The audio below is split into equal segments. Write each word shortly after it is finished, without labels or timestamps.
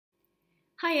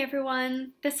Hi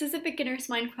everyone, this is the Beginner's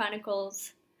Mind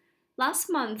Chronicles. Last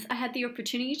month, I had the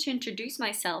opportunity to introduce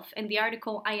myself in the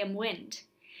article I Am Wind.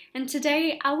 And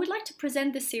today, I would like to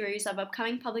present the series of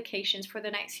upcoming publications for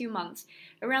the next few months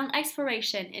around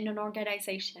exploration in an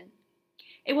organization.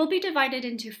 It will be divided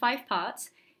into 5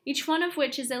 parts, each one of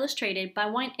which is illustrated by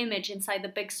one image inside the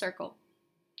big circle.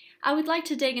 I would like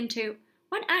to dig into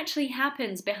what actually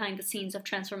happens behind the scenes of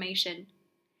transformation.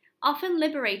 Often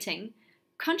liberating,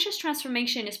 conscious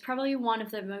transformation is probably one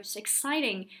of the most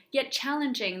exciting yet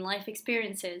challenging life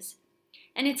experiences,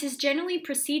 and it is generally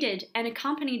preceded and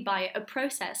accompanied by a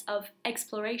process of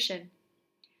exploration.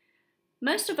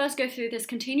 Most of us go through this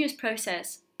continuous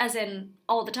process, as in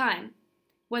all the time,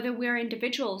 whether we're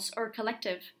individuals or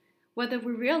collective, whether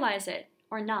we realize it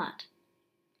or not.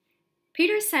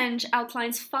 Peter Senge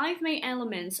outlines 5 main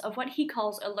elements of what he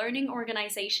calls a learning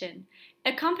organization,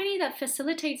 a company that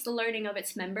facilitates the learning of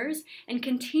its members and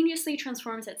continuously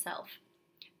transforms itself.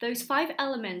 Those 5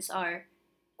 elements are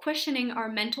questioning our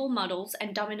mental models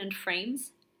and dominant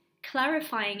frames,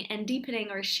 clarifying and deepening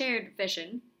our shared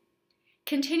vision,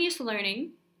 continuous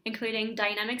learning, including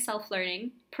dynamic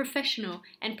self-learning, professional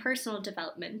and personal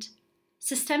development,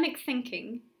 systemic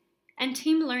thinking, and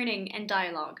team learning and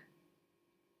dialogue.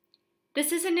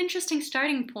 This is an interesting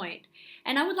starting point,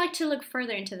 and I would like to look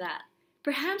further into that.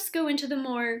 Perhaps go into the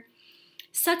more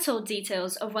subtle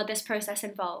details of what this process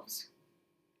involves.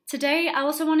 Today, I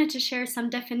also wanted to share some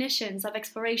definitions of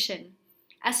exploration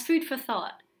as food for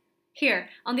thought. Here,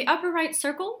 on the upper right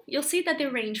circle, you'll see that they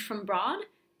range from broad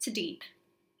to deep.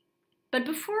 But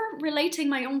before relating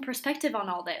my own perspective on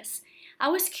all this, I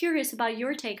was curious about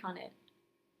your take on it.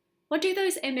 What do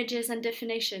those images and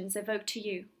definitions evoke to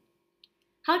you?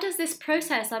 How does this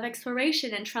process of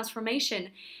exploration and transformation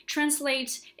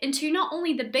translate into not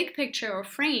only the big picture or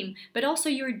frame, but also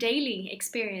your daily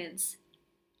experience?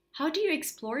 How do you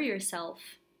explore yourself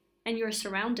and your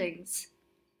surroundings?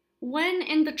 When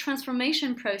in the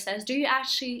transformation process do you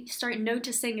actually start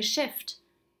noticing a shift?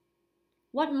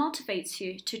 What motivates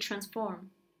you to transform?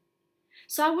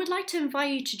 So I would like to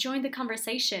invite you to join the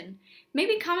conversation.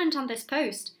 Maybe comment on this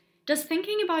post. Does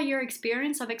thinking about your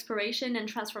experience of exploration and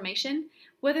transformation,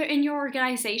 whether in your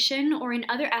organization or in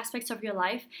other aspects of your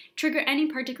life, trigger any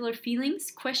particular feelings,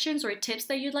 questions, or tips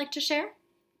that you'd like to share?